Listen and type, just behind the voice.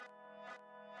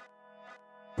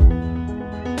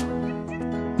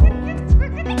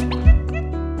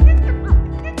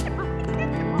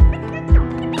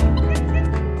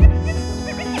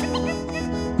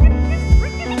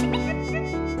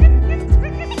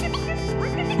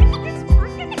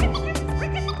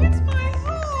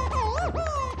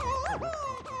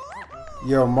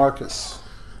Yo, Marcus,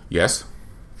 Yes.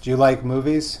 do you like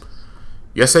movies?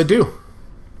 Yes, I do.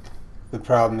 The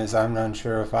problem is I'm not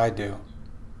sure if I do.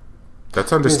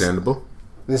 That's understandable.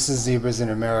 This is Zebras in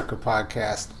America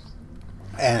podcast.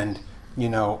 And,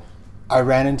 I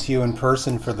ran into you in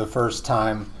person for the first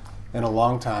time in a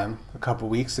long time, a couple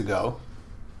weeks ago.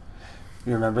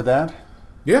 You remember that?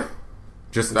 Yeah.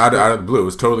 Just out of the blue. It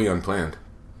was totally unplanned.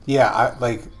 Yeah,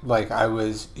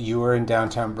 you were in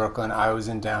downtown Brooklyn, I was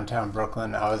in downtown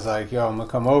Brooklyn. I was like, yo, I'm going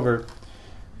to come over.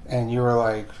 And you were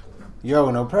like,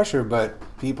 yo, no pressure, but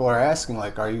people are asking,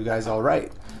 like, are you guys all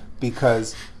right?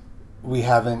 Because we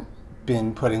haven't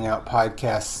been putting out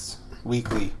podcasts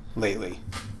weekly lately.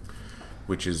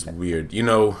 Which is weird.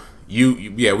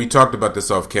 We talked about this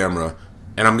off camera,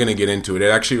 and I'm going to get into it. It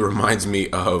actually reminds me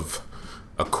of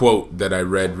a quote that I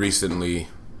read recently.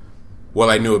 Well,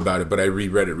 I knew about it, but I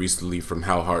reread it recently from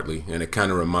Hal Hartley, and it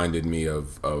kind of reminded me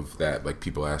of that, like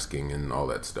people asking and all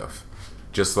that stuff.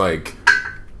 Just like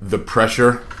the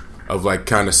pressure of like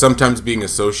kind of sometimes being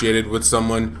associated with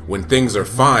someone when things are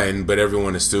fine, but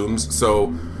everyone assumes.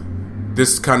 So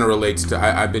this kind of relates to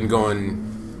I've been going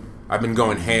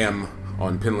ham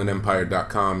on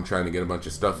PinlandEmpire.com trying to get a bunch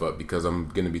of stuff up because I'm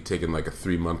going to be taking like a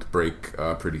 3-month break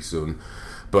pretty soon.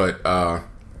 But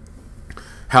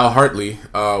Hal Hartley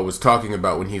was talking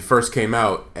about when he first came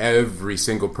out, every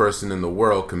single person in the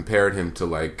world compared him to,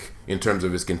 like, in terms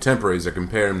of his contemporaries, they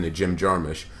compared him to Jim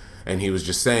Jarmusch. And he was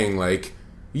just saying, like,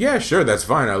 yeah, sure, that's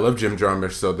fine. I love Jim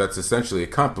Jarmusch, so that's essentially a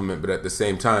compliment. But at the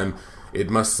same time, it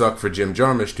must suck for Jim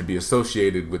Jarmusch to be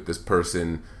associated with this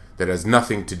person that has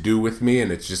nothing to do with me.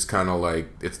 And it's just kind of like,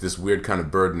 it's this weird kind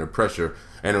of burden or pressure.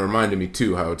 And it reminded me,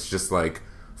 too, how it's just like,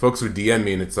 folks would DM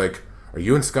me and it's like, are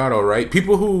you and Scott all right?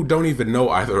 People who don't even know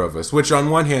either of us, which on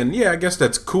one hand, yeah, I guess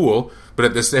that's cool. But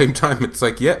at the same time, it's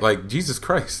like, yeah, like, Jesus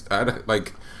Christ.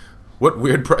 What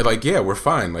weird, yeah, we're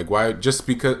fine. Like, why? Just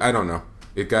because, I don't know.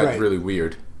 It got really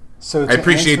weird. So I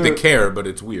appreciate the care, but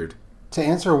it's weird. To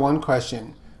answer one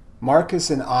question, Marcus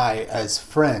and I, as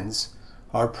friends,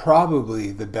 are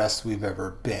probably the best we've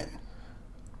ever been.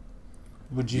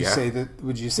 Would you say that?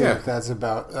 Would you say that that's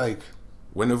about, like...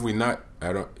 When have we not?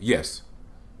 Yes.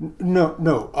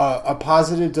 No. A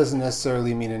positive doesn't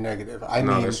necessarily mean a negative. I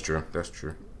mean, that's true. That's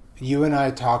true. You and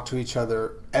I talk to each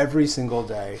other every single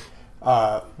day.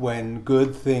 When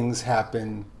good things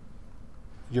happen,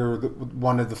 you're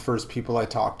one of the first people I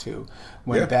talk to.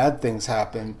 When bad things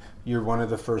happen, you're one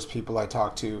of the first people I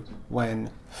talk to.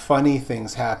 When funny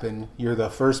things happen, you're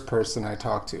the first person I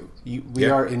talk to. We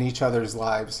are in each other's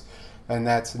lives, and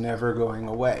that's never going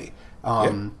away.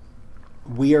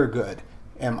 We are good.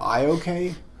 Am I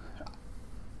okay?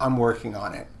 I'm working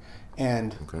on it.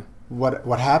 And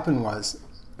what happened was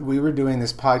we were doing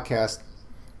this podcast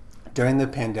during the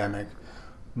pandemic,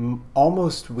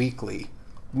 almost weekly,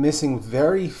 missing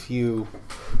very few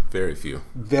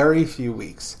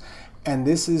weeks. And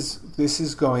this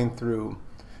is going through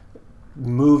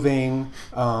moving,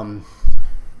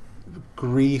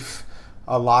 grief,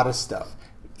 a lot of stuff.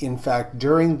 In fact,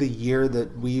 during the year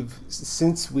that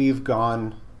since we've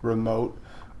gone remote,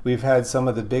 we've had some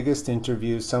of the biggest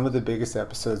interviews, some of the biggest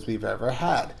episodes we've ever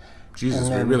had. Jesus,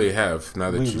 we really have. Now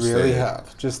that you say it, we really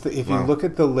have. Just if you look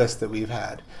at the list that we've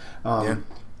had,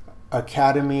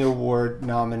 Academy Award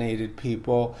nominated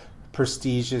people,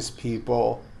 prestigious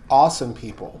people, awesome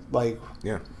people,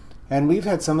 and we've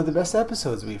had some of the best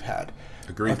episodes we've had.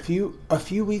 Agreed. A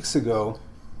few weeks ago,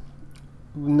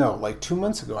 no, like 2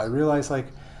 months ago, I realized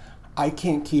I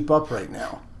can't keep up right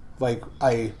now.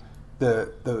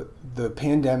 The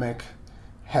pandemic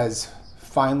has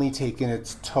finally taken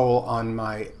its toll on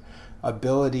my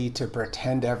ability to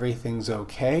pretend everything's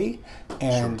okay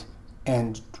and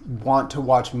want to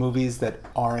watch movies that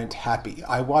aren't happy.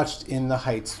 I watched In the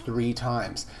Heights 3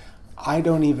 times. I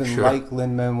don't even like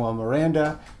Lin-Manuel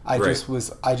Miranda. I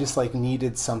just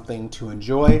needed something to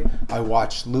enjoy. I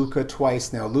watched Luca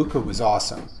twice. Now Luca was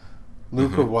awesome.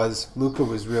 Luca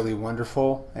was really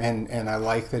wonderful, and I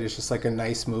like that it's just like a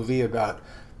nice movie about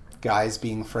guys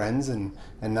being friends and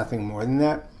nothing more than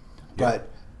that. Yeah. But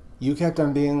you kept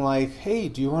on being like, "Hey,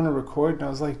 do you want to record?" And I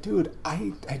was like, "Dude,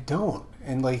 I don't."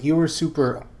 And like you were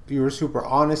super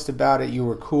honest about it. You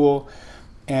were cool,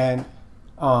 and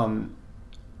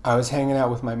I was hanging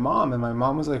out with my mom, and my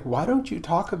mom was like, "Why don't you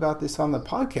talk about this on the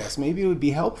podcast? Maybe it would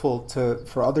be helpful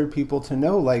for other people to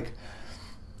know, like."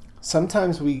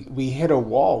 Sometimes we hit a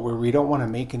wall where we don't want to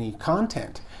make any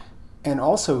content. And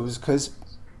also it was because,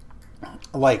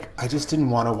 I just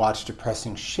didn't want to watch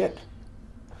depressing shit.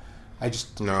 I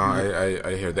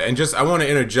hear that. And I want to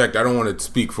interject. I don't want to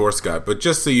speak for Scott, but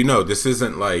just so you know, this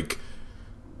isn't like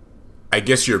I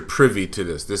guess you're privy to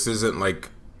this. This isn't like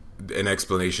an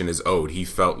explanation is owed. He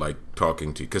felt like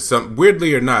talking to you. Because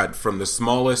weirdly or not, from the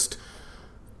smallest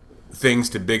things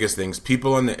to biggest things,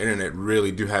 people on the internet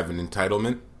really do have an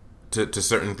entitlement to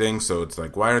certain things. So it's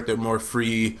like, why aren't there more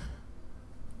free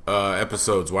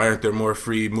episodes? Why aren't there more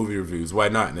free movie reviews? Why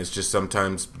not? And it's just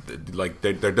sometimes like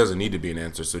there doesn't need to be an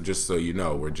answer. So just so you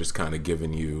know, we're just kind of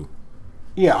giving you.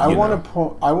 Yeah, I want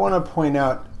to point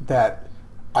out that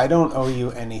I don't owe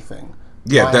you anything.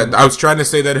 Yeah, I was trying to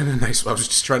say that in a nice way. I was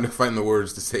just trying to find the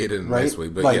words to say it in a nice way.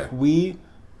 But like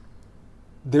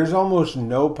there's almost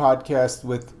no podcast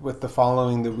with the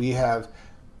following that we have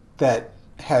that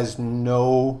has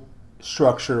no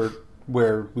structure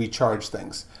where we charge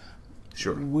things.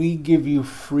 Sure. We give you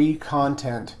free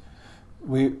content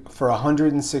for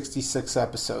 166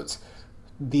 episodes.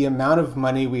 The amount of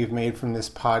money we've made from this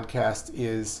podcast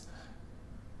is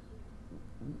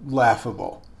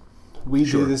laughable. We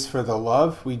do this for the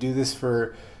love. We do this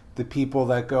for the people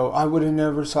that go, I would have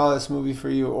never saw this movie for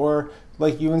you. Or,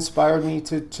 like, you inspired me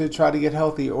to try to get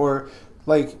healthy. Or,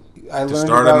 like, I learned to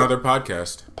start another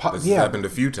podcast. This has happened a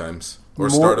few times. Or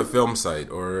start a film site.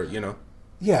 Or,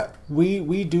 Yeah,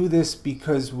 we do this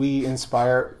because we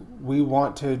inspire. We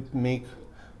want to make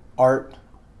art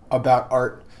about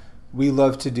art. We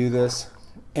love to do this.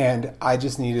 And I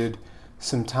just needed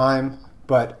some time.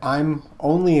 But I'm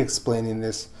only explaining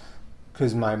this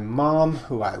because my mom,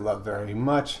 who I love very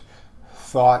much,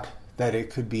 thought that it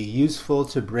could be useful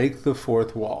to break the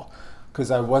fourth wall.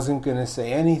 Because I wasn't going to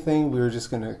say anything. We were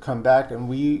just going to come back. And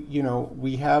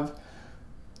we have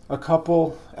a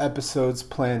couple episodes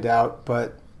planned out.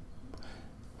 But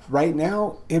right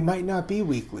now, it might not be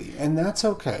weekly. And that's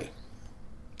okay.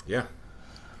 Yeah.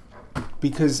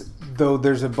 Because though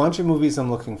there's a bunch of movies I'm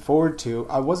looking forward to,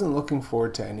 I wasn't looking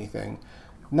forward to anything.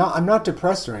 I'm not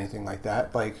depressed or anything like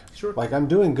that. Like, sure. Like I'm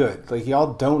doing good. Like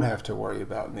y'all don't have to worry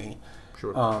about me.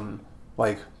 Sure.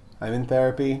 Like I'm in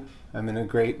therapy. I'm in a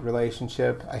great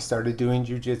relationship. I started doing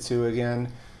jiu-jitsu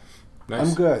again. Nice.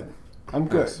 I'm good.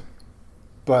 Nice.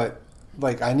 But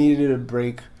like I needed a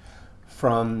break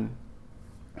from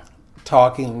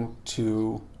talking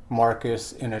to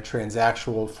Marcus in a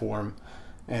transactional form,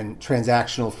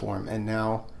 and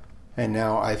now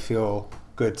I feel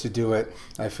good to do it.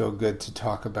 I feel good to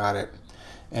talk about it.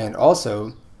 And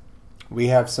also, we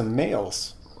have some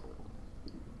mails.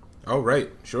 Oh, right.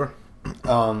 Sure.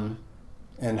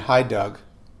 And hi, Doug.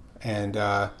 And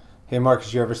hey,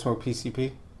 Marcus, you ever smoke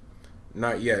PCP?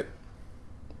 Not yet.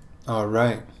 All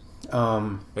right.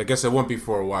 I guess it won't be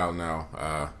for a while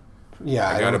now. Yeah,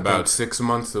 I got about 6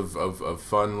 months of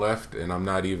fun left, and I'm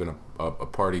not even a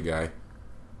party guy.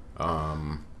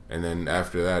 And then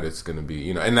after that, it's going to be,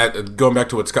 and that going back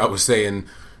to what Scott was saying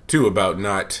too about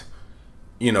not,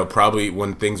 probably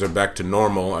when things are back to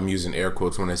normal. I'm using air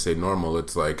quotes when I say normal.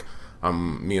 It's like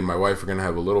me and my wife are going to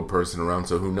have a little person around,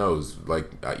 so who knows?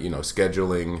 Like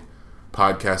scheduling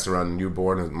podcasts around a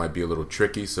newborn, it might be a little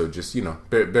tricky. So just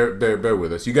bear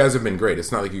with us. You guys have been great.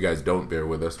 It's not like you guys don't bear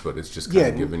with us, but it's just kind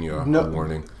of giving you a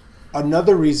warning.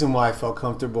 Another reason why I felt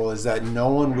comfortable is that no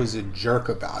one was a jerk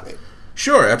about it.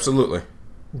 Sure, absolutely.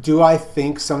 Do I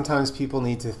think sometimes people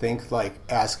need to think like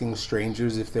asking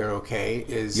strangers if they're okay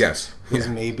is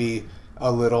maybe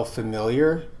a little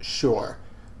familiar? Sure,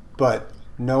 but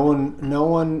no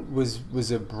one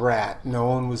was a brat. No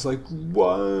one was like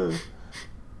what?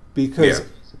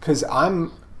 Because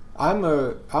I'm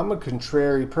a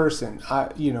contrary person.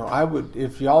 I would,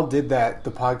 if y'all did that,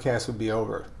 the podcast would be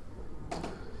over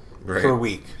for a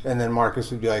week, and then Marcus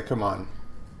would be like, "Come on,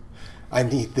 I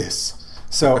need this."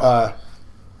 So.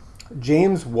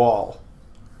 James Wall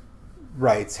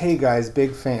writes, "Hey guys,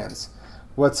 big fans.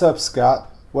 What's up,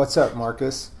 Scott? What's up,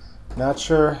 Marcus? Not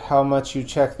sure how much you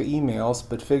check the emails,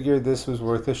 but figured this was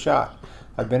worth a shot.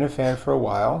 I've been a fan for a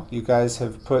while. You guys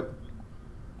have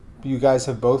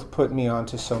both put me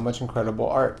onto so much incredible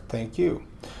art. Thank you."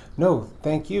 No,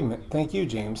 thank you,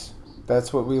 James.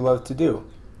 That's what we love to do.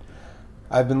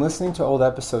 I've been listening to old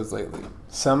episodes lately.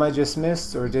 Some I just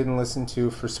missed or didn't listen to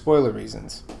for spoiler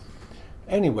reasons.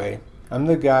 Anyway, I'm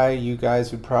the guy you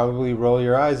guys would probably roll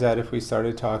your eyes at if we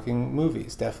started talking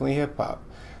movies. Definitely hip-hop.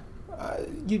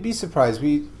 You'd be surprised.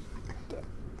 We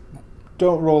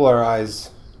don't roll our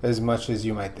eyes as much as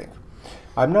you might think.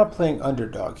 I'm not playing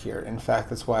underdog here. In fact,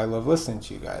 that's why I love listening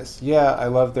to you guys. Yeah, I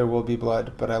love There Will Be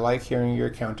Blood, but I like hearing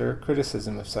your counter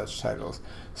criticism of such titles.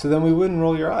 So then we wouldn't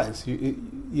roll your eyes.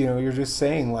 You're just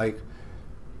saying, like,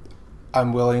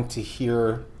 I'm willing to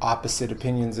hear opposite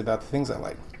opinions about the things I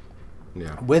like.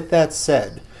 Yeah. With that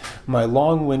said, my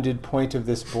long-winded point of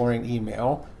this boring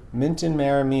email, Minton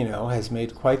Marimino has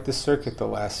made quite the circuit the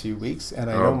last few weeks, and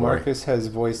I know Marcus has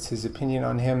voiced his opinion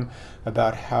on him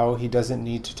about how he doesn't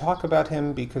need to talk about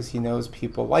him because he knows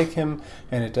people like him,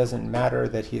 and it doesn't matter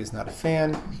that he is not a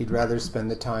fan. He'd rather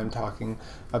spend the time talking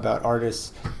about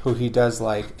artists who he does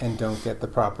like and don't get the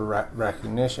proper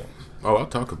recognition. Oh, I'll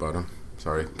talk about him.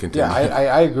 Sorry, continue. Yeah,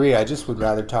 I agree. I just would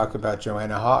rather talk about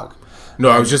Joanna Hogg. No,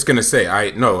 I was just gonna say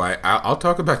I'll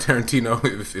talk about Tarantino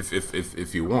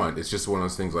if you want. It's just one of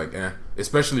those things like,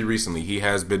 especially recently, he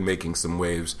has been making some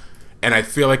waves, and I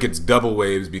feel like it's double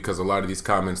waves because a lot of these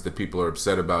comments that people are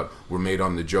upset about were made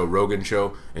on the Joe Rogan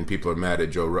show, and people are mad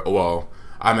at Well,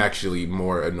 I'm actually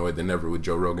more annoyed than ever with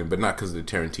Joe Rogan, but not because of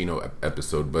the Tarantino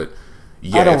episode, but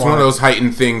yeah, it's one of those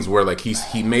heightened things where like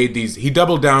he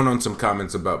doubled down on some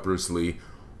comments about Bruce Lee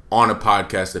on a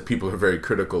podcast that people are very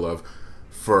critical of.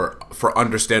 For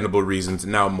understandable reasons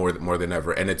now more than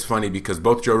ever. And it's funny because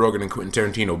both Joe Rogan and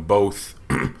Quentin Tarantino both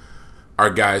are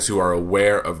guys who are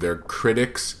aware of their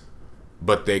critics,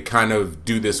 but they kind of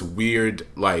do this weird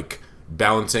like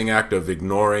balancing act of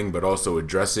ignoring but also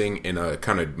addressing in a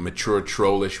kind of mature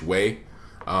trollish way.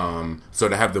 So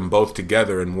to have them both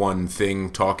together in one thing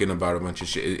talking about a bunch of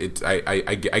shit,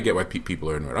 I get why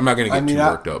people are annoyed. I'm not going to get too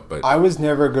worked up, but I was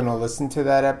never going to listen to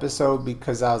that episode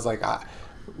because I was like,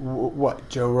 what,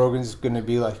 Joe Rogan's going to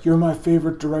be like, you're my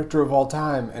favorite director of all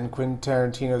time, and Quentin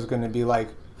Tarantino's going to be like,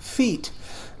 feet.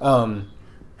 And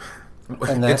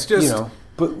that, it's just,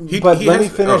 but let me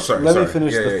finish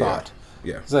the thought.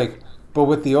 Yeah. It's like, but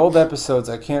with the old episodes,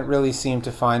 I can't really seem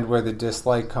to find where the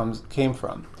dislike came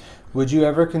from. Would you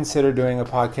ever consider doing a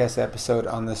podcast episode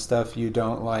on the stuff you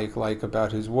don't like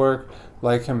about his work?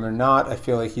 Like him or not, I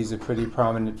feel like he's a pretty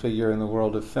prominent figure in the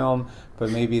world of film, but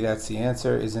maybe that's the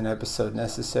answer. Is an episode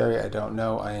necessary? I don't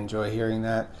know. I enjoy hearing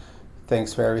that.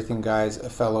 Thanks for everything, guys. A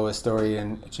fellow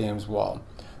historian, James Wall.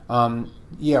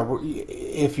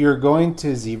 If you're going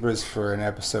to Zebras for an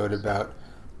episode about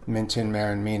Minton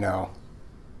Marimino,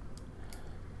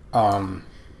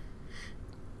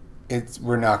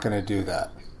 we're not going to do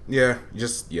that. Yeah.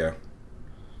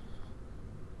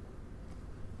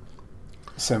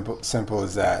 Simple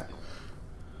as that.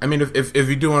 I mean, if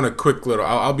you do want a quick little,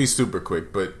 I'll be super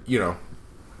quick, but Quentin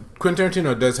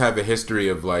Tarantino does have a history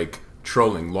of like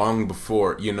trolling long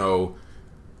before,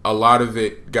 a lot of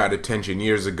it got attention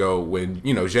years ago when,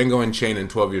 Django Unchained and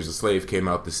 12 Years a Slave came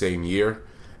out the same year,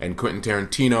 and Quentin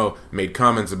Tarantino made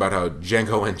comments about how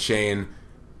Django Unchained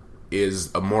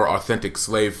is a more authentic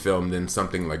slave film than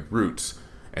something like Roots.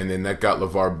 And then that got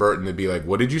LeVar Burton to be like,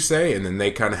 what did you say? And then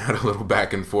they kind of had a little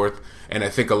back and forth. And I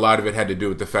think a lot of it had to do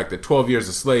with the fact that 12 Years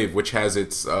a Slave, which has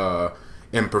its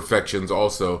imperfections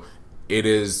also, it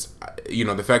is,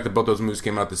 the fact that both those movies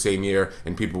came out the same year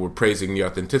and people were praising the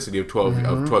authenticity of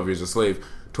 12 Years a Slave.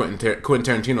 Quentin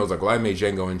Tarantino was like, well, I made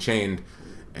Django Unchained.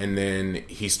 And then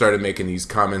he started making these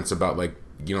comments about, like,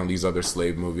 these other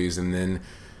slave movies. And then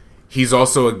he's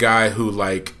also a guy who,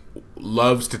 like,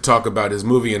 loves to talk about his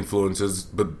movie influences,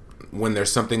 but when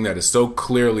there's something that is so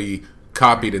clearly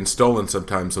copied and stolen,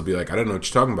 sometimes he'll be like, I don't know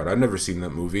what you're talking about. I've never seen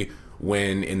that movie.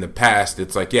 When in the past,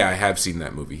 it's like, yeah, I have seen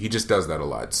that movie. He just does that a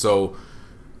lot. So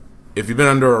if you've been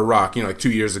under a rock, like 2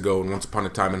 years ago when Once Upon a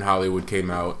Time in Hollywood came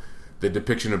out, the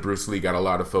depiction of Bruce Lee got a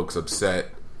lot of folks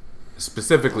upset,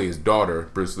 specifically his daughter,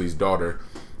 Bruce Lee's daughter.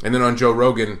 And then on Joe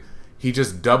Rogan, he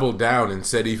just doubled down and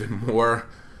said even more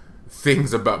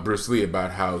things about Bruce Lee,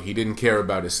 about how he didn't care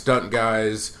about his stunt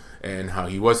guys and how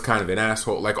he was kind of an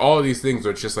asshole. Like, all of these things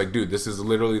where it's just like, dude, this is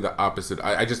literally the opposite.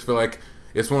 I just feel like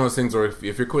it's one of those things where if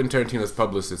you're Quentin Tarantino's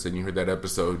publicist and you heard that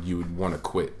episode, you would want to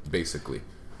quit, basically.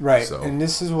 Right. So. And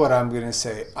this is what I'm going to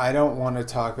say. I don't want to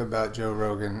talk about Joe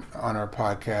Rogan on our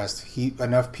podcast.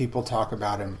 Enough people talk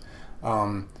about him.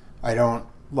 I don't,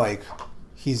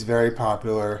 he's very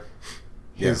popular.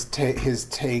 His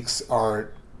takes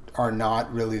are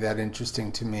not really that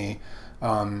interesting to me.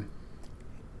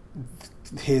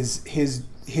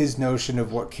 His notion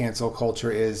of what cancel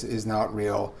culture is not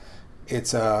real.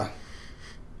 It's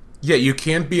you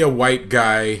can't be a white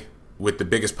guy with the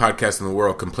biggest podcast in the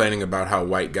world complaining about how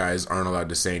white guys aren't allowed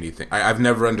to say anything. I've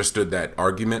never understood that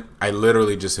argument. I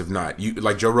literally just have not.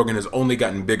 Joe Rogan has only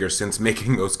gotten bigger since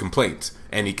making those complaints,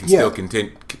 and he can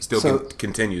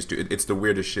continues to. It's the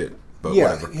weirdest shit. But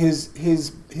whatever.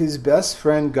 His best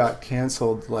friend got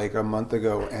canceled like a month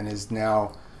ago and is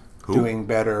now doing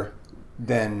better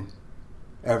than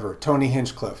ever. Tony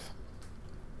Hinchcliffe.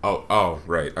 Oh,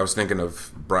 right. I was thinking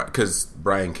of because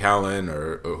Brian Callen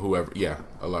or whoever. Yeah,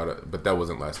 a lot of, but that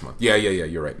wasn't last month. Yeah.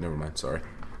 You're right. Never mind. Sorry.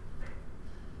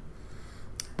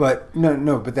 But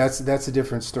no. But that's a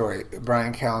different story.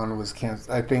 Brian Callen was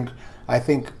canceled. I I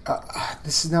think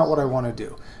this is not what I want to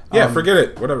do. Yeah, forget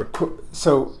it. Whatever.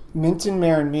 So Minton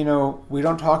Marinino, we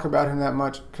don't talk about him that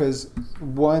much because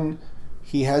one,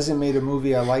 he hasn't made a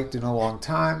movie I liked in a long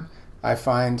time. I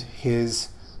find his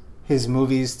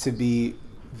movies to be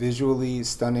visually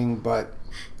stunning, but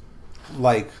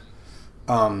like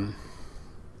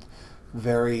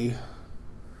very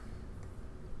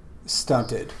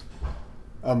stunted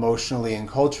emotionally and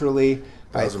culturally.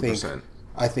 1,000%.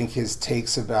 I think his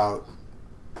takes about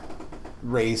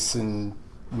race and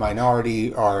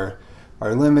minority are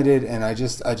limited, and I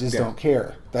just don't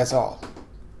care. That's all.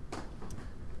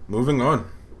 Moving on.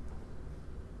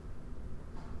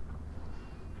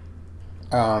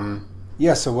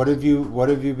 Yeah. So what have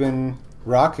you been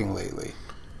rocking lately?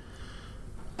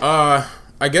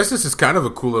 I guess this is kind of a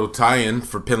cool little tie-in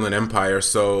for Pinland Empire.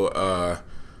 So,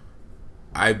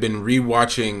 I've been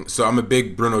rewatching. So I'm a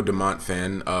big Bruno Dumont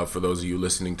fan. For those of you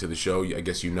listening to the show, I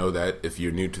guess you know that. If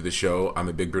you're new to the show, I'm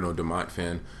a big Bruno Dumont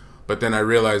fan. But then I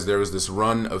realized there was this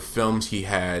run of films he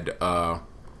had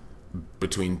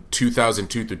between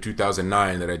 2002 through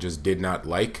 2009 that I just did not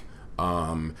like.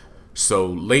 So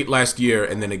late last year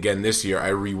and then again this year, I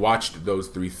rewatched those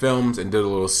 3 films and did a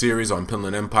little series on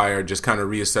Pinland Empire, just kind of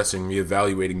reassessing,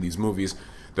 reevaluating these movies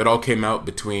that all came out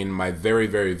between my very,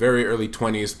 very, very early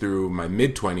 20s through my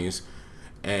mid-20s.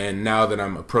 And now that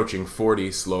I'm approaching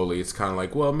 40 slowly, it's kind of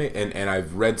like, well, and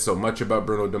I've read so much about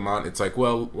Bruno Dumont, it's like,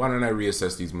 well, why don't I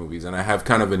reassess these movies? And I have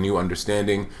kind of a new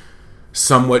understanding,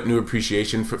 somewhat new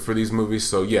appreciation for these movies.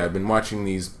 So yeah, I've been watching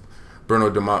these Bruno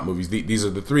Dumont movies. These are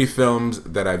the 3 films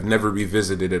that I've never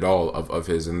revisited at all of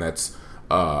his, and that's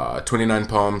 29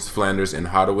 Palms, Flanders, and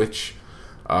Hadowich.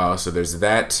 So there's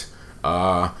that.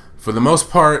 For the most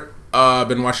part, I've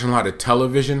been watching a lot of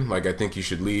television. Like I Think You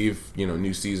Should Leave,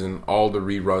 new season, all the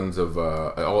reruns of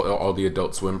all the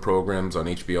Adult Swim programs on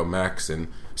HBO Max. And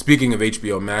speaking of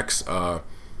HBO Max, I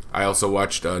also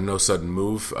watched No Sudden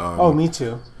Move. Me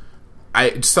too.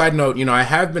 Side note, I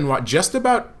have been watching just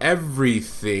about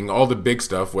everything, all the big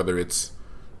stuff, whether it's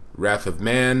Wrath of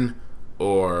Man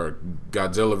or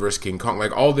Godzilla vs. King Kong,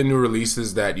 like all the new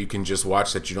releases that you can just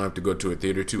watch that you don't have to go to a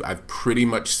theater to. I've pretty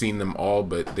much seen them all,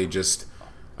 but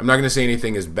I'm not going to say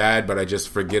anything is bad, but I just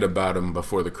forget about them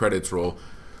before the credits roll.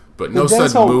 But No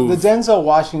Sudden Move. The Denzel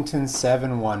Washington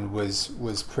 7 one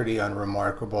was pretty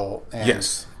unremarkable. And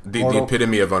yes, the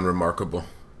epitome of unremarkable.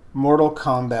 Mortal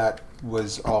Kombat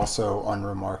was also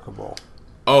unremarkable.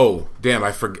 Oh, damn,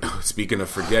 I forget. Speaking of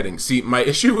forgetting. See, my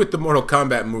issue with the Mortal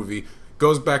Kombat movie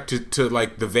goes back to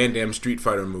like the Van Damme Street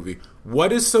Fighter movie.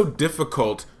 What is so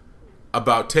difficult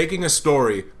about taking a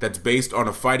story that's based on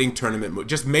a fighting tournament movie?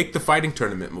 Just make the fighting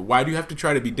tournament movie. Why do you have to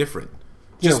try to be different?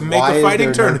 Just make a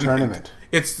fighting tournament.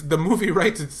 It's the movie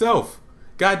writes itself.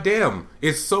 God damn.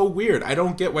 It's so weird. I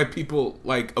don't get why people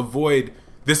like avoid.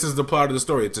 This is the plot of the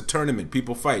story. It's a tournament.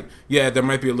 People fight. Yeah, there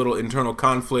might be a little internal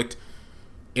conflict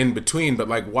in between, but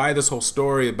like, why this whole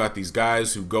story about these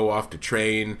guys who go off to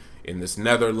train in this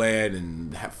Netherland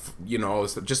and have, all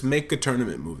this stuff? Just make a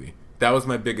tournament movie. That was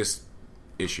my biggest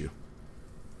issue,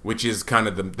 which is kind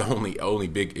of the only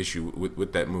big issue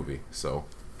with that movie. So,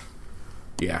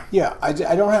 yeah. Yeah, I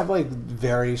don't have like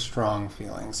very strong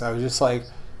feelings. I was just like,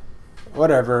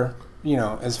 whatever,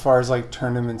 as far as like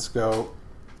tournaments go.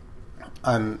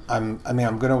 I'm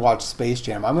gonna watch Space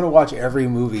Jam. I'm gonna watch every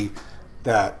movie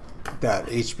that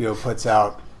HBO puts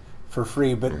out for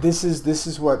free. But this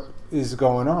is what is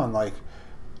going on. Like,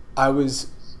 I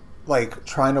was like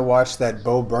trying to watch that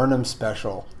Bo Burnham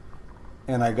special,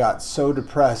 and I got so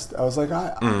depressed. I was like,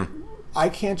 I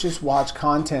can't just watch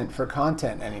content for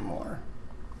content anymore.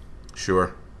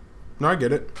 Sure, no, I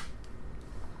get it.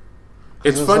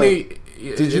 It's funny. Like,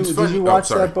 did you watch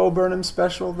that Bo Burnham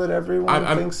special that everyone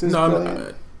thinks is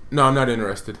brilliant? No, I'm not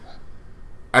interested.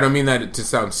 I don't mean that to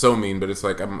sound so mean, but it's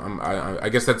like I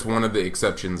guess that's one of the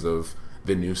exceptions of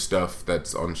the new stuff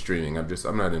that's on streaming.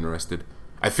 I'm not interested.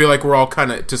 I feel like we're all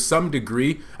kind of, to some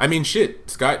degree. I mean,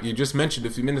 shit, Scott, you just mentioned a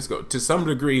few minutes ago. To some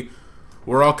degree,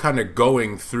 we're all kind of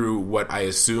going through what I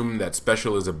assume that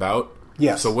special is about.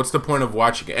 Yes. So what's the point of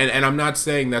watching it? And I'm not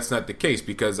saying that's not the case,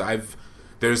 because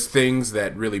there's things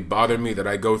that really bother me that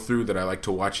I go through that I like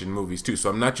to watch in movies too.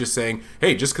 So I'm not just saying,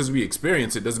 hey, just because we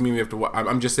experience it doesn't mean we have to watch.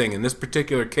 I'm just saying in this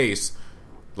particular case,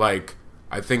 like,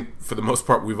 I think for the most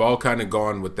part we've all kind of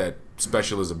gone what that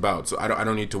special is about. So I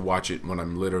don't need to watch it when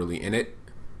I'm literally in it.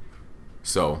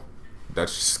 So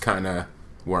that's just kind of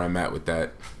where I'm at with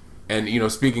that.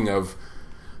 And, speaking of,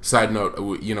 side note,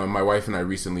 my wife and I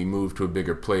recently moved to a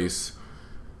bigger place,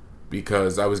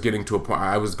 because I was getting to a point,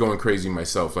 I was going crazy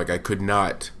myself. Like, I could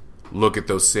not look at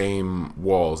those same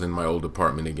walls in my old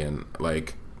apartment again.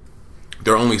 Like,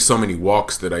 there are only so many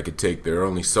walks that I could take. There are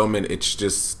only so many. It's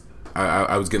just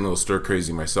I was getting a little stir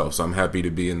crazy myself. So I'm happy to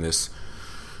be in this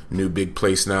new big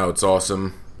place now. It's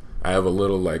awesome. I have a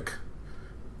little like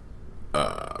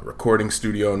recording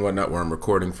studio and whatnot where I'm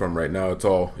recording from right now.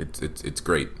 It's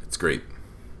great. It's great.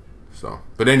 So,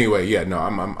 but anyway, yeah, no,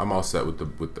 I'm all set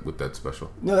with that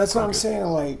special. No, that's what I'm saying.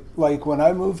 Like when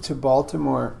I moved to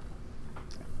Baltimore,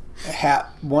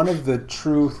 one of the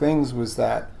true things was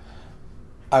that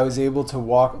I was able to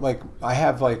walk. Like I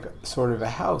have like sort of a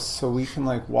house, so we can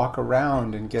like walk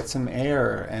around and get some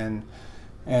air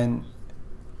and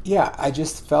yeah, I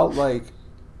just felt like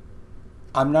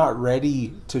I'm not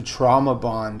ready to trauma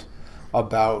bond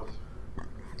about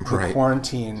the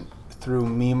quarantine through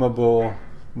memeable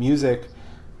music.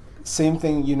 Same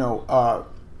thing,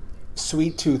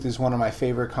 Sweet Tooth is one of my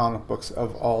favorite comic books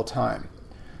of all time.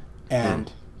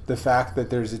 And the fact that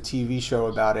there's a TV show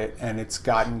about it and it's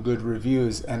gotten good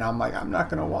reviews, and I'm like, I'm not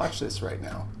going to watch this right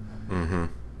now. Mm-hmm.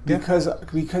 Because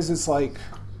it's like,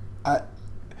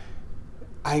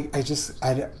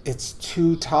 it's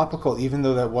too topical, even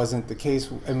though that wasn't the case.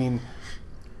 I mean,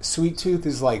 Sweet Tooth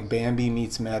is like Bambi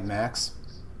meets Mad Max.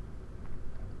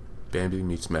 Bambi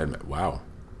meets Mad Max. Wow.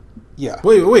 Yeah.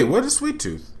 Wait. What is Sweet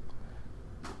Tooth?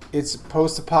 It's a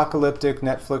post-apocalyptic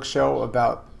Netflix show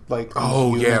about like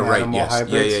hybrids. Yeah.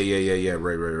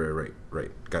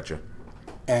 Right. Gotcha.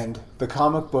 And the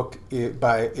comic book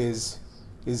is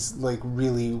like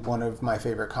really one of my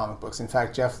favorite comic books. In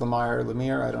fact, Jeff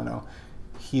Lemire, I don't know.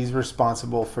 He's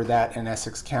responsible for that in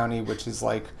Essex County, which is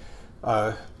like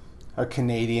a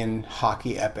Canadian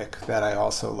hockey epic that I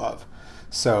also love.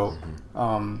 So,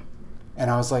 and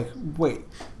I was like, wait,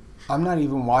 I'm not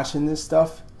even watching this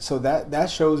stuff. So that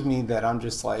shows me that I'm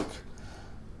just like,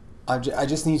 I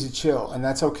just need to chill, and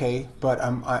that's okay. But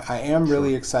I am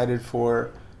really excited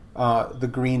for the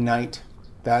Green Knight.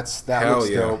 That looks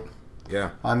dope. Yeah,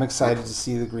 I'm excited to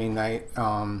see the Green Knight.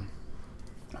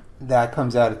 That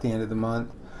comes out at the end of the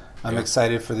month. I'm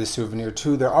excited for the Souvenir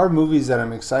too. There are movies that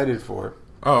I'm excited for.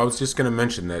 Oh, I was just gonna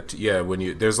mention that. Yeah,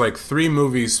 there's like 3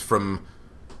 movies from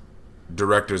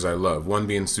directors I love. One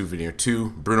being Souvenir, 2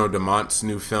 Bruno Dumont's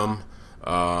new film,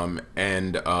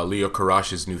 and Leo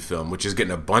Karash's new film, which is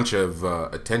getting a bunch of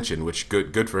attention. Which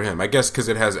good for him, I guess, because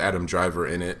it has Adam Driver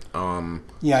in it.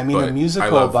 Yeah, I mean a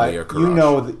musical by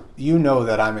you know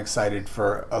that I'm excited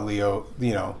for a Leo,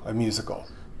 a musical.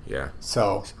 Yeah.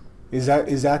 So, is that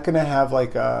going to have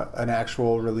like an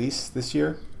actual release this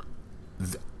year?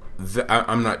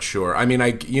 I'm not sure. I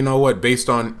mean, you know what? Based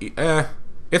on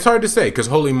it's hard to say because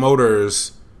Holy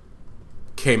Motors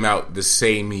came out the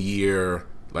same year,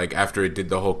 like after it did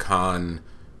the whole Cannes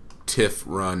TIFF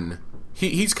run.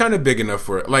 He's kind of big enough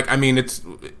for it. Like, I mean,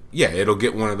 it'll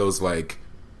get one of those like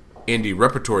indie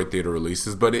repertory theater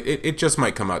releases, but it just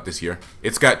might come out this year.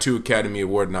 It's got 2 Academy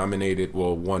Award nominated,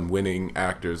 1 winning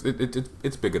actors.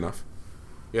 It's big enough.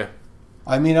 Yeah.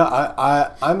 I mean,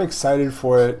 I'm excited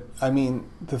for it. I mean,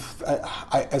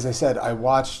 as I said, I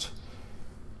watched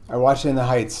In the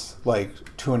Heights like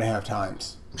 2.5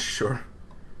 times. Sure.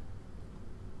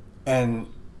 And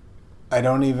I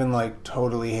don't even like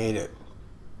totally hate it.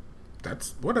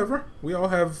 That's whatever. We all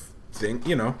have things,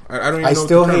 I don't even know. I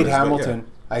still hate Hamilton. Yeah.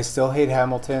 I still hate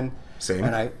Hamilton. Same.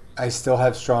 And I still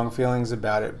have strong feelings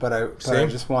about it. But I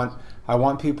just want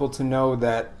people to know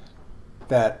that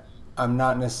I'm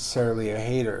not necessarily a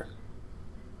hater.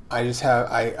 I just have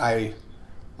I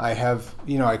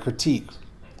critique.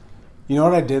 You know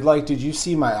what I did like? Did you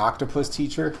see My Octopus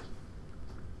Teacher?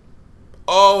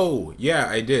 Oh yeah,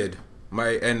 I did.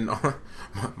 My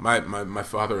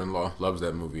father-in-law loves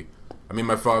that movie. I mean,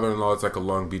 my father-in-law is like a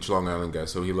Long Beach, Long Island guy,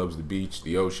 so he loves the beach,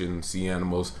 the ocean, sea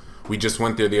animals. We just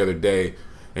went there the other day,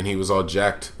 and he was all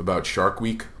jacked about Shark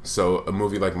Week. So a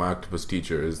movie like My Octopus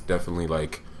Teacher is definitely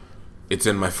like, it's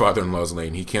in my father-in-law's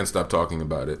lane. He can't stop talking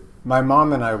about it. My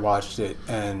mom and I watched it,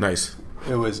 and nice.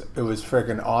 It was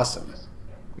freaking awesome.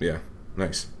 Yeah,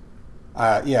 nice.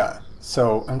 Yeah.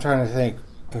 So I'm trying to think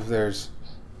if there's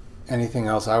anything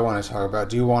else I want to talk about.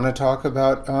 Do you want to talk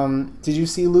about? Did you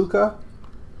see Luca?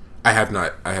 I have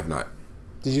not.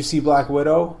 Did you see Black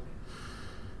Widow?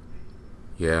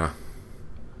 Yeah.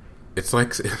 It's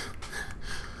like,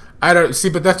 I don't see,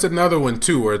 but that's another one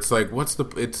too, where it's like,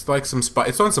 it's like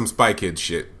it's on some Spy Kids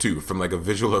shit too, from like a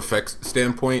visual effects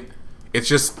standpoint. It's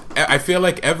just, I feel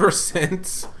like ever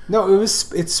since. No,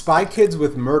 it's Spy Kids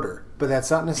with murder, but that's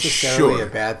not necessarily a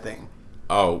bad thing.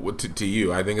 Oh, to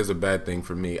you, I think it's a bad thing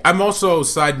for me. I'm also,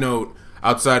 side note,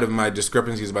 outside of my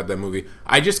discrepancies about that movie,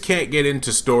 I just can't get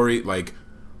into story, like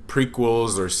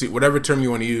prequels or whatever term you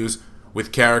want to use,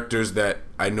 with characters that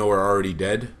I know are already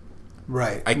dead.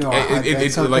 Right.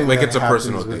 It's something like that it's a happens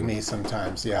personal with thing. me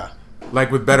sometimes. Yeah.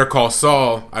 Like with Better Call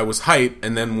Saul, I was hype,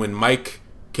 and then when Mike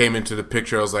came into the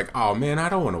picture, I was like, oh man, I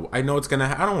don't want to. I know it's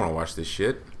gonna. I don't want to watch this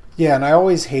shit. Yeah, and I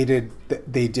always hated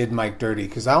that they did Mike dirty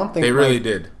because I don't think they really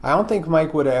did. I don't think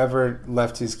Mike would have ever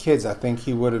left his kids. I think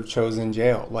he would have chosen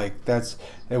jail. Like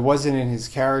it wasn't in his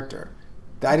character.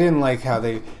 I didn't like how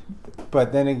they.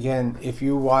 But then again, if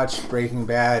you watch Breaking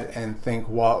Bad and think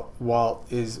Walt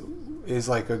is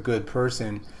like a good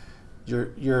person,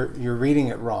 you're reading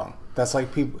it wrong. That's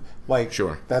like people like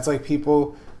sure. That's like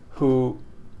people who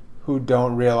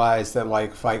don't realize that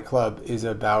like Fight Club is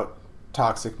about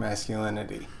toxic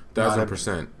masculinity.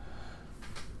 1,000%.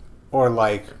 Or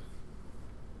like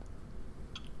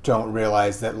don't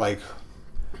realize that like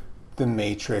the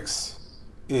Matrix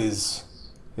is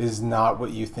not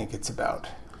what you think it's about.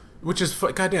 Which is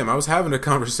goddamn. I was having a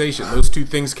conversation. Those two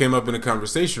things came up in a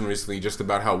conversation recently, just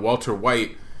about how Walter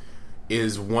White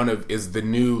is the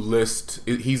new list.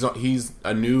 He's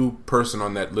a new person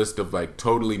on that list of like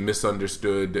totally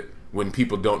misunderstood when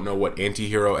people don't know what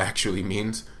anti-hero actually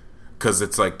means. Because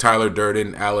it's like Tyler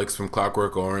Durden, Alex from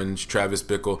Clockwork Orange, Travis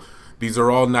Bickle. These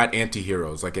are all not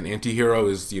anti-heroes. Like an anti-hero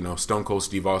is, Stone Cold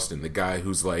Steve Austin, the guy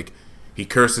who's like, he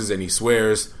curses and he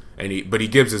swears, but he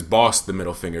gives his boss the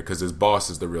middle finger because his boss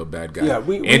is the real bad guy. Yeah,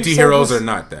 anti-heroes are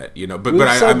not that,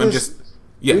 I'm just...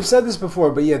 Yeah. We've said this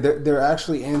before, but yeah, they're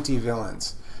actually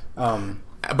anti-villains.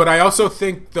 But I also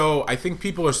think, though,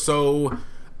 people are so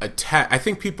attached. I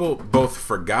think people both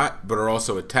forgot, but are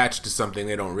also attached to something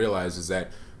they don't realize is that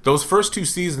those first 2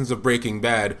 seasons of Breaking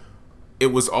Bad,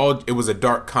 it was a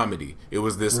dark comedy. It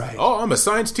was this, right. Oh, I'm a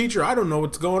science teacher, I don't know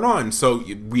what's going on. So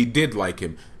we did like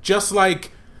him. Just like,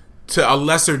 to a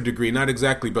lesser degree, not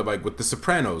exactly, but like with The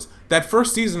Sopranos. That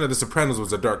first season of The Sopranos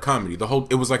was a dark comedy.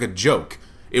 It was like a joke.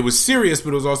 It was serious, but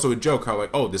it was also a joke. How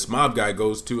like, oh, this mob guy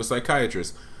goes to a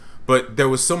psychiatrist. But there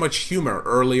was so much humor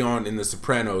early on in The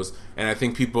Sopranos, and I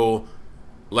think people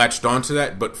latched onto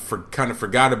that, but kind of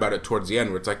forgot about it towards the end,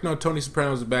 where it's like, no, Tony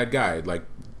Soprano's a bad guy. Like,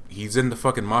 he's in the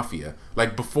fucking mafia.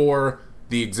 Like, before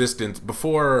the events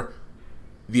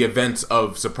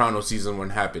of Soprano season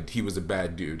 1 happened, he was a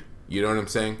bad dude. You know what I'm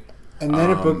saying?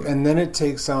 And then it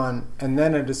takes on, and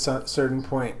then at a certain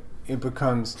point, it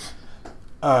becomes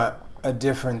a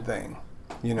different thing.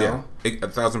 Yeah,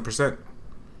 1,000%.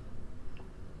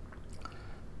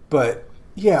 But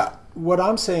yeah, what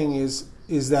I'm saying is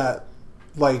that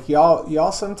like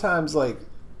y'all sometimes like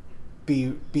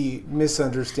be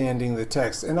misunderstanding the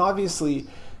text, and obviously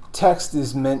text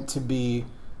is meant to be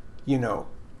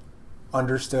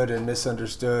understood and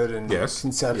misunderstood and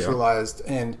conceptualized,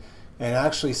 yeah. and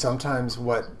actually sometimes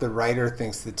what the writer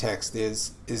thinks the text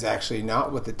is actually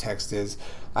not what the text is.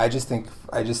 I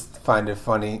just find it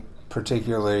funny,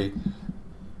 particularly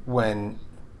when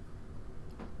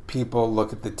people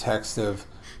look at the text of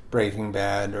Breaking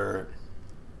Bad or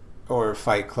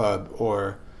Fight Club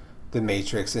or The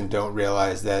Matrix and don't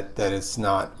realize that it's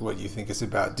not what you think it's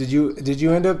about. Did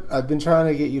you end up? I've been trying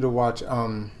to get you to watch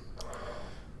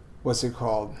what's it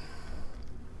called?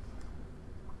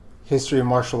 History of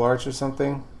Martial Arts or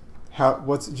something?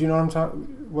 Do you know what I'm talking?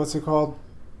 What's it called?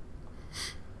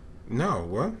 No,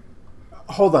 what?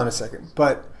 Hold on a second.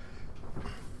 But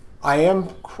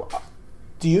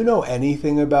do you know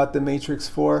anything about The Matrix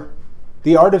 4?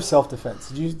 The Art of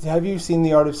Self-Defense. Have you seen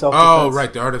The Art of Self-Defense? Oh,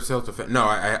 right, The Art of Self-Defense. No,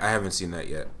 I haven't seen that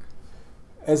yet.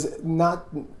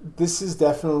 This is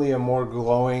definitely a more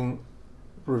glowing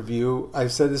review.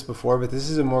 I've said this before, but this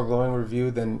is a more glowing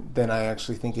review than I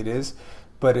actually think it is.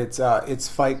 But it's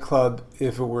Fight Club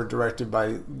if it were directed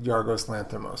by Yorgos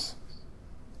Lanthimos.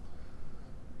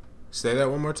 Say that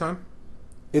one more time.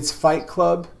 It's Fight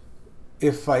Club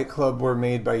if Fight Club were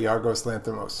made by Yorgos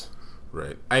Lanthimos.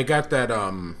 Right. I got that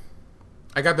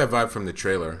vibe from the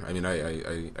trailer. I mean,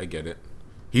 I get it.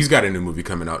 He's got a new movie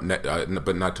coming out,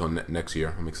 but not till next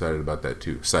year. I'm excited about that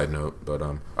too. Side note, but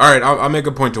all right, I'll make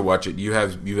a point to watch it.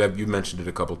 You mentioned it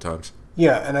a couple times.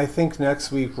 Yeah, and I think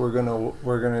next week we're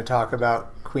gonna talk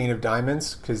about Queen of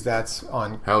Diamonds because that's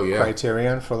on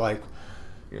Criterion for like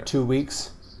 2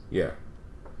 weeks. Yeah.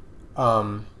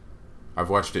 I've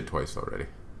watched it twice already.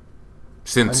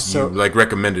 Since you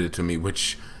recommended it to me,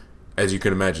 which, as you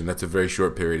can imagine, that's a very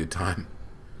short period of time.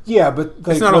 Yeah, but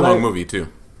it's not a long movie too.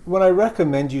 When I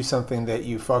recommend you something that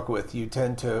you fuck with, you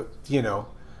tend to,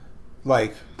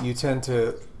 like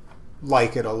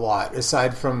it a lot.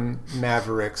 Aside from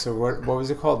Mavericks or what was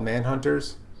it called?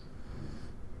 Manhunters?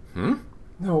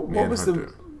 No,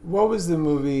 what was the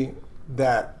movie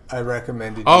that I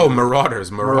recommended? Oh,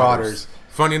 Marauders.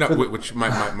 Funny enough, which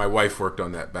my wife worked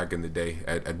on that back in the day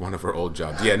at one of her old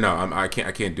jobs. Yeah, no, I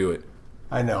can't do it.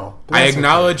 I know. I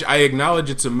acknowledge. Okay. I acknowledge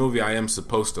it's a movie I am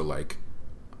supposed to like.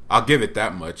 I'll give it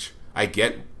that much.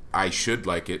 I should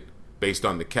like it based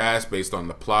on the cast, based on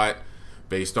the plot,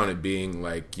 based on it being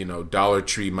like, you know, Dollar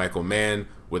Tree Michael Mann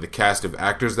with a cast of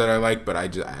actors that I like. But I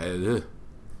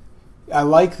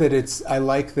like that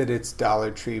it's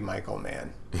Dollar Tree Michael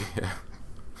Mann. Yeah.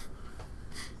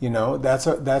 You know, that's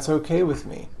okay with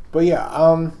me. But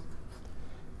yeah,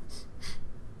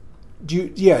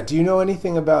 do you know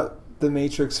anything about The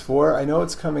Matrix 4? I know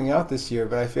it's coming out this year,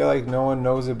 but I feel like no one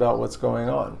knows about what's going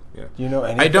on. Yeah. Do you know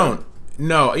anything? I don't.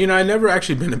 No, you know, I never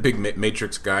actually been a big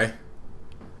Matrix guy.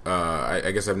 I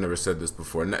guess I've never said this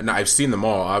before. No, I've seen them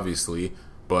all, obviously,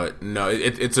 but no,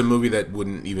 it's a movie that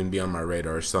wouldn't even be on my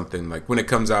radar or something. Like, when it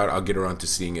comes out, I'll get around to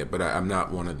seeing it, but I'm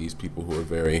not one of these people who are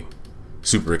very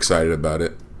super excited about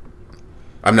it.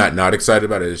 I'm not excited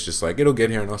about it. It's just like, it'll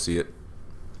get here and I'll see it.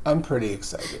 I'm pretty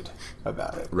excited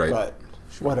about it. Right. But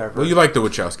whatever. Well, you like the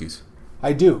Wachowskis.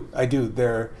 I do.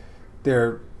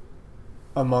 They're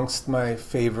amongst my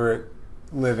favorite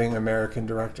living American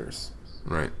directors.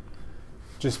 Right.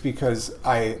 Just because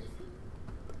I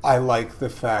like the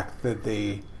fact that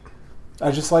I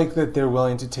just like that they're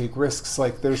willing to take risks.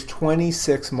 Like, there's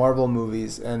 26 Marvel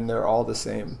movies and they're all the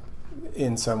same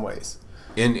in some ways.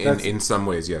 In some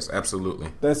ways, yes, absolutely.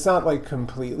 That's not like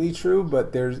completely true,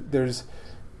 but there's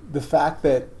the fact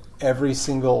that every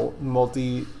single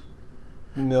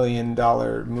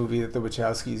multi-million-dollar movie that the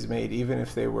Wachowskis made, even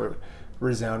if they were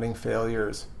resounding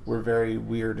failures, were very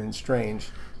weird and strange.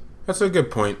 That's a good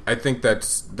point. I think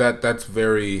that's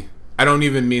very. I don't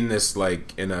even mean this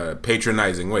like in a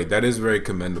patronizing way. That is very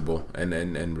commendable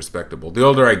and respectable. The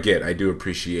older I get, I do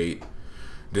appreciate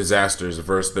disasters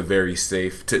versus the very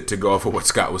safe. To go off of what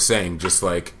Scott was saying, just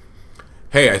like,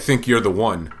 hey, I think you're the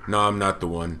one. No, I'm not the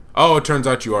one. Oh, it turns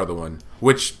out you are the one.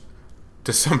 Which,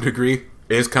 to some degree,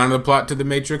 is kind of the plot to The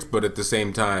Matrix, but at the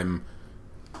same time,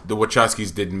 the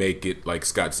Wachowskis did make it, like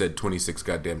Scott said, 26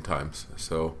 goddamn times.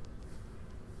 So,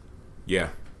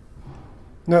 yeah.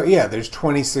 No, yeah, there's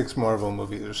 26 Marvel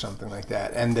movies or something like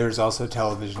that. And there's also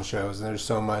television shows, and there's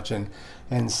so much, and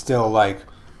still, like...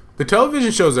 The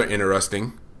television shows are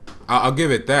interesting. I'll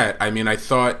give it that. I mean, I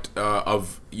thought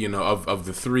of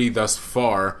the three thus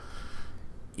far,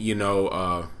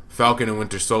 Falcon and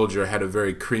Winter Soldier had a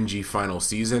very cringy final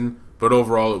season, but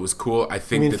overall it was cool. I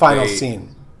think Final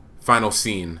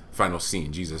scene,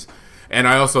 Jesus. And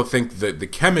I also think that the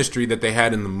chemistry that they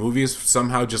had in the movies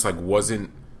somehow just like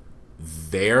wasn't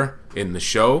there in the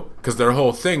show, because their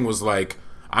whole thing was like,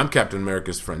 I'm Captain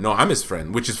America's friend. No, I'm his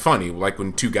friend, which is funny, like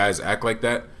when two guys act like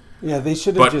that. Yeah, they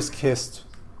should have just kissed.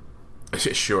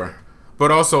 Sure.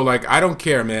 But also, like, I don't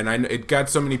care, man. It got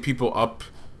so many people up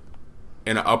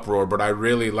in an uproar, but I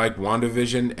really liked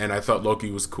WandaVision, and I thought Loki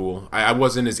was cool. I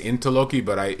wasn't as into Loki,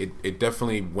 but it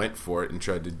definitely went for it and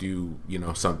tried to do,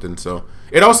 something. So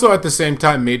it also, at the same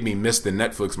time, made me miss the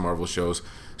Netflix Marvel shows.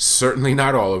 Certainly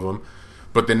not all of them,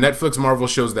 but the Netflix Marvel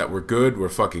shows that were good were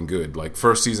fucking good. Like,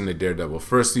 first season of Daredevil,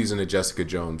 first season of Jessica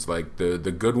Jones. Like, the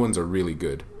good ones are really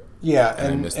good.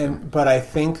 Yeah, but I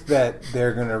think that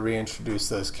they're going to reintroduce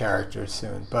those characters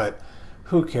soon. But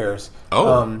who cares?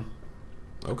 Oh,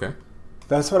 okay.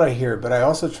 That's what I hear. But I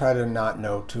also try to not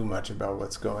know too much about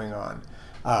what's going on.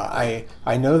 I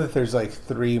know that there's like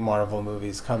 3 Marvel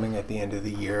movies coming at the end of the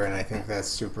year, and I think that's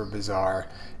super bizarre.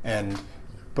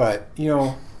 But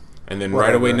and then whatever.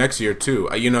 Right away next year too.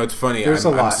 It's funny. There's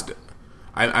a lot.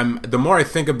 I'm the more I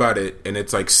think about it, and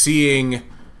it's like seeing.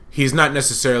 He's not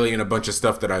necessarily in a bunch of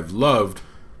stuff that I've loved,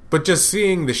 but just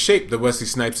seeing the shape that Wesley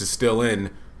Snipes is still in,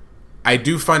 I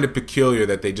do find it peculiar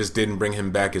that they just didn't bring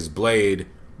him back as Blade,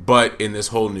 but in this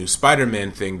whole new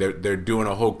Spider-Man thing, they're doing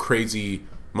a whole crazy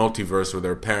multiverse where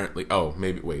they're apparently... Oh,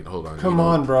 maybe... Wait, hold on. Come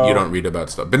on, bro. You don't read about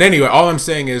stuff. But anyway, all I'm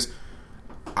saying is,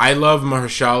 I love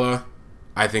Mahershala.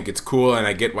 I think it's cool, and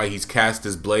I get why he's cast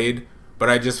as Blade, but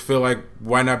I just feel like,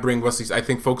 why not bring Wesley... I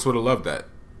think folks would have loved that.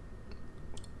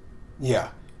 Yeah.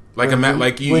 Like when a map,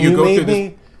 like you you go made through this.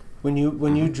 Me,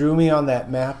 when you drew me on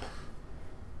that map,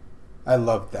 I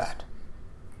loved that.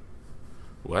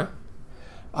 What?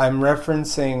 I'm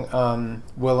referencing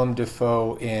Willem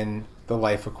Dafoe in The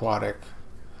Life Aquatic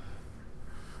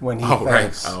when he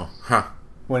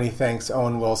when he thanks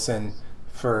Owen Wilson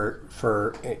for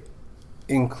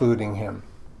including him.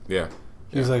 Yeah.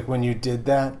 He was like, when you did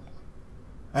that,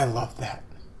 I love that.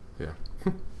 Yeah.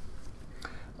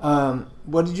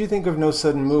 What did you think of No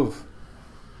Sudden Move?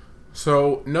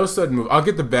 So, No Sudden Move. I'll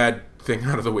get the bad thing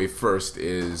out of the way first.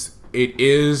 It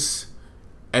is,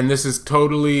 and this is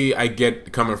totally, I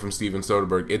get coming from Steven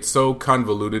Soderbergh, it's so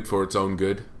convoluted for its own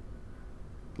good.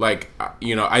 Like,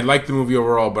 I like the movie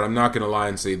overall, but I'm not going to lie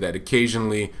and say that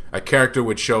occasionally a character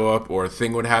would show up or a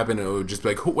thing would happen and it would just be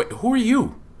like, who are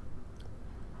you?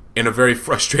 In a very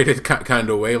frustrated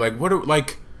kind of way.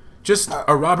 Like, just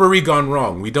a robbery gone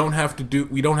wrong. We don't have to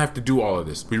do all of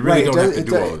this. We really don't have to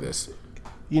do all of this.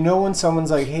 You know when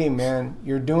someone's like, hey, man,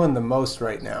 you're doing the most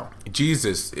right now.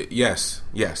 Jesus, yes.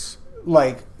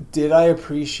 Like, did I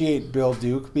appreciate Bill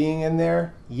Duke being in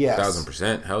there? Yes.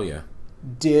 1,000%, hell yeah.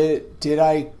 Did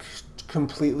I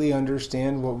completely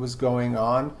understand what was going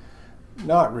on?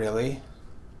 Not really.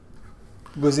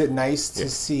 Was it nice to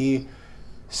see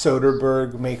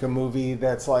Soderbergh make a movie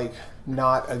that's like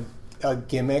not a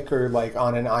gimmick or like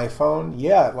on an iPhone?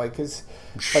 Yeah, like his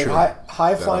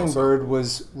High Flying Bird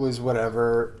was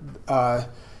whatever. The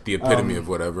epitome of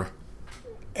whatever.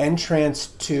 Entrance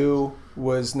 2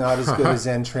 was not as good as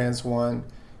Entrance 1,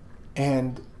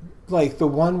 and like the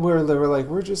one where they were like,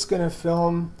 we're just gonna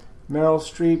film Meryl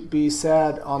Streep be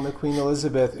sad on the Queen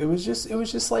Elizabeth. It was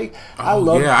just like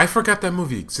I forgot that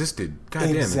movie existed.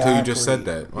 God damn, until you just said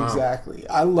that. Wow. Exactly.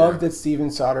 I love that Steven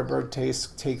Soderbergh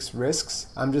takes risks.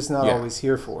 I'm just not always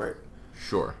here for it.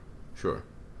 Sure.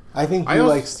 I think you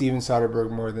like Steven Soderbergh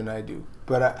more than I do,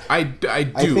 but I do. I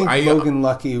think Logan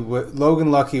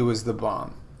Lucky was the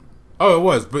bomb. Oh, it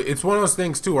was, but it's one of those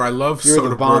things too where I love You're Soderbergh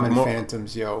the bomb in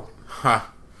Phantoms, yo.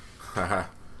 Ha.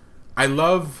 I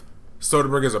love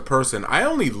Soderbergh as a person. I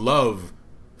only love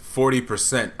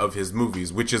 40% of his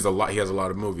movies, which is a lot. He has a lot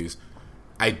of movies.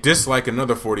 I dislike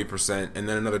another 40%, and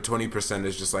then another 20%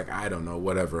 is just like, I don't know,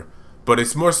 whatever. But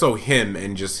it's more so him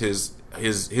and just his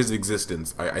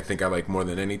existence. I think I like more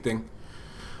than anything.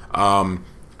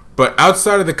 But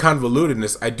outside of the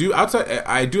convolutedness, I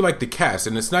do like the cast,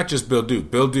 and it's not just Bill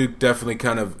Duke. Bill Duke definitely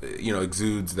kind of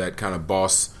exudes that kind of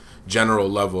boss general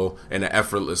level in an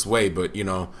effortless way, but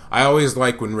I always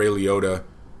like when Ray Liotta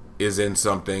is in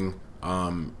something.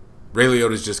 Ray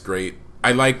Liotta's just great.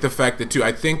 I like the fact that too,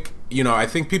 I think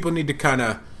people need to kind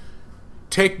of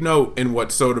take note in what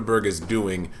Soderbergh is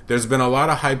doing. There's been a lot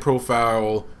of high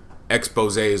profile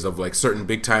exposés of like certain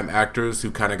big time actors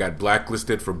who kind of got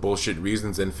blacklisted for bullshit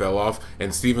reasons and fell off,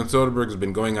 and Steven Soderbergh has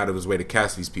been going out of his way to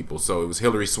cast these people. So it was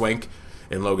Hilary Swank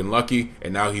and Logan Lucky,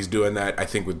 and now he's doing that, I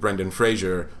think, with Brendan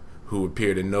Fraser, who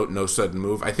appeared in No Sudden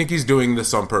Move. I think he's doing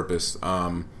this on purpose,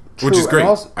 which is great.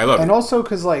 I love it. And also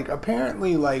because, like,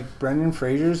 apparently, like, Brendan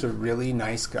Fraser's a really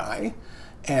nice guy.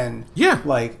 And,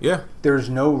 there's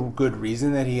no good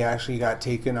reason that he actually got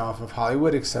taken off of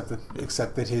Hollywood except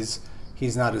that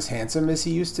he's not as handsome as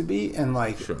he used to be. And,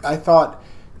 like, I thought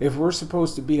if we're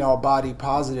supposed to be all body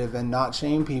positive and not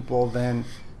shame people, then,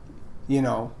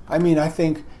 I mean, I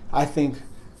think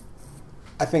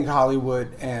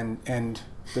Hollywood and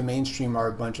the mainstream are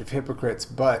a bunch of hypocrites,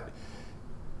 but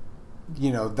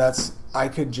I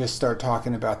could just start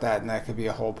talking about that, and that could be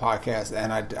a whole podcast,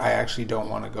 and I actually don't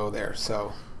want to go there.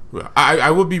 So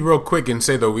I will be real quick and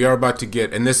say, though, we are about to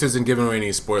get, and this isn't giving away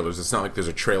any spoilers, it's not like there's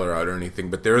a trailer out or anything,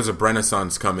 but there is a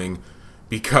renaissance coming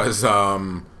because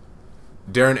Darren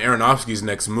Aronofsky's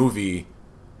next movie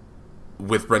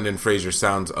with Brendan Fraser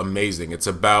sounds amazing. It's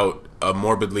about a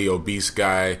morbidly obese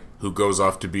guy who goes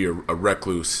off to be a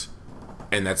recluse,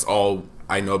 and that's all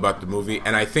I know about the movie.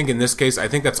 And I think in this case,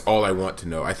 that's all I want to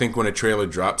know. I think when a trailer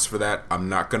drops for that, I'm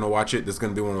not going to watch it. This is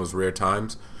going to be one of those rare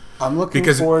times. I'm looking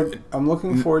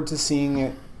forward to seeing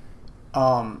it.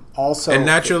 Also, and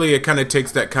naturally, it kind of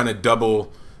takes that kind of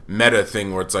double meta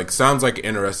thing where it's like, sounds like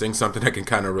interesting, something I can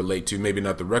kind of relate to. Maybe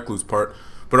not the recluse part,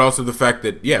 but also the fact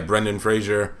that Brendan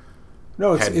Fraser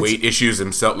had weight issues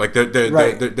himself. Like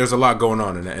there's a lot going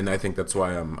on, and I think that's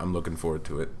why I'm looking forward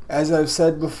to it. As I've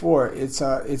said before,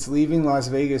 it's leaving Las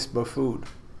Vegas buffood.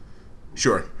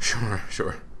 Sure.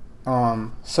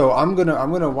 So I'm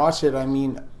gonna watch it. I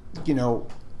mean,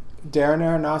 Darren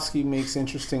Aronofsky makes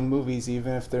interesting movies,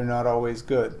 even if they're not always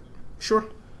good. Sure.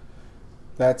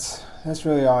 That's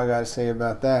really all I got to say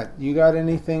about that. You got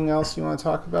anything else you want to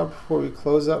talk about before we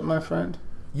close up, my friend?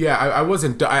 Yeah, I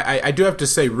wasn't. I do have to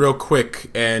say real quick,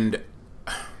 and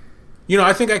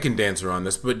I think I can dance around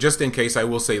this, but just in case, I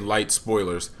will say light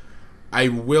spoilers. I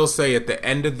will say at the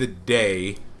end of the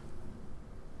day,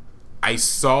 I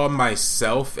saw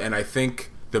myself, and I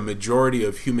think the majority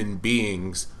of human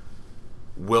beings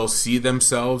will see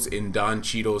themselves in Don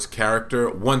Cheadle's character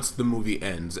once the movie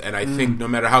ends. And I think no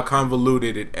matter how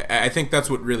convoluted I think that's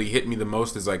what really hit me the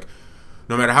most is like,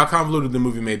 no matter how convoluted the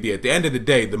movie may be, at the end of the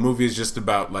day, the movie is just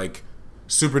about like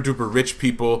super duper rich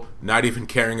people not even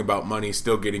caring about money,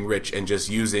 still getting rich, and just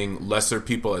using lesser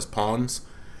people as pawns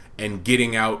and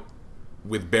getting out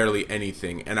with barely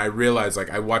anything. And I realized, like,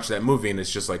 I watched that movie and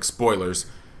it's just like spoilers.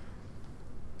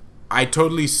 I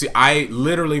totally see. I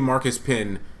literally, Marcus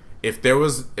Pin, if there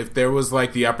was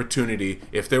like the opportunity,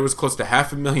 if there was close to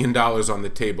 $500,000 on the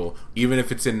table, even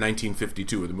if it's in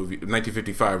 1952 or the movie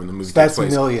 1955 when the movie takes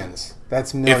place, millions.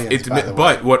 That's millions.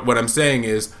 But what I'm saying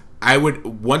is, I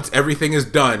would, once everything is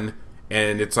done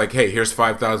and it's like, hey, here's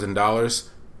 $5,000.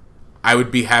 I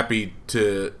would be happy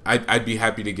to. I'd be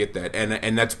happy to get that,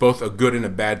 and that's both a good and a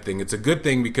bad thing. It's a good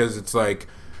thing because it's like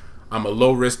I'm a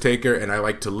low risk taker and I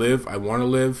like to live. I want to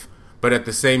live, but at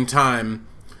the same time,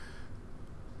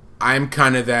 I'm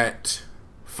kind of that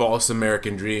false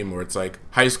American dream where it's like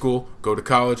high school, go to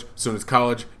college, as soon as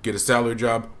college, get a salary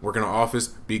job, work in an office,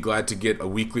 be glad to get a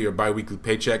weekly or bi-weekly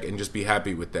paycheck and just be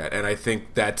happy with that. And I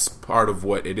think that's part of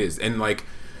what it is. And like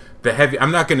the heavy,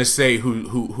 I'm not going to say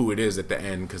who it is at the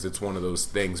end because it's one of those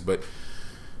things, but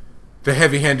the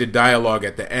heavy-handed dialogue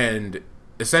at the end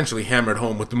essentially hammered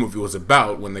home what the movie was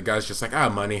about when the guy's just like,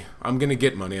 money, I'm going to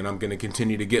get money and I'm going to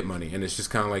continue to get money. And it's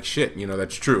just kind of like, shit,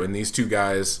 that's true. And these two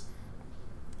guys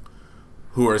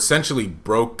who are essentially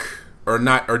broke or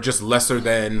not, or just lesser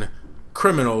than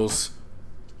criminals,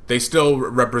 they still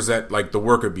represent like the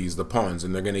worker bees, the pawns,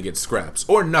 and they're going to get scraps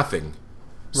or nothing.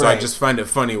 So right. I just find it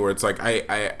funny where it's like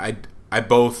I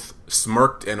both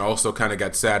smirked and also kind of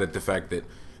got sad at the fact that,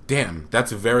 damn,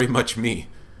 that's very much me.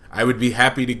 I would be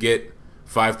happy to get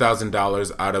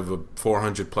 $5,000 out of a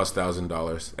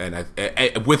 $400,000+, and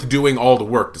I with doing all the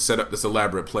work to set up this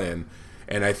elaborate plan.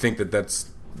 And I think that's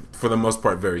for the most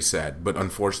part very sad, but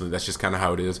unfortunately that's just kind of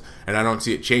how it is, and I don't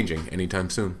see it changing anytime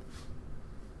soon.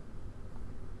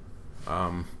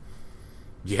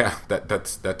 Yeah,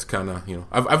 that's kind of,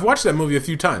 I've watched that movie a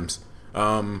few times.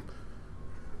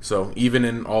 So even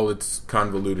in all its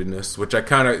convolutedness, which I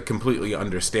kind of completely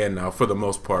understand now, for the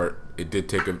most part, it did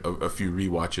take a few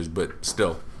rewatches, but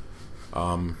still.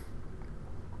 Yeah,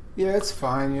 it's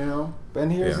fine,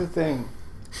 And here's the thing.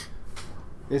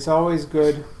 It's always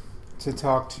good to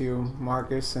talk to you,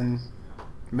 Marcus, and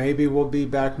maybe we'll be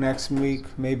back next week.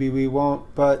 Maybe we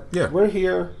won't, but we're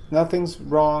here. Nothing's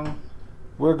wrong.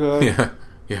 We're good.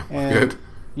 Yeah, and,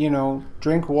 good.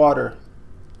 Drink water.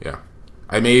 Yeah.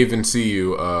 I may even see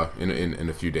you in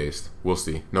a few days. We'll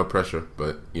see. No pressure,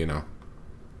 but, Yeah.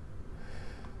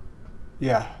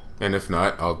 And if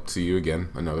not, I'll see you again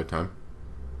another time.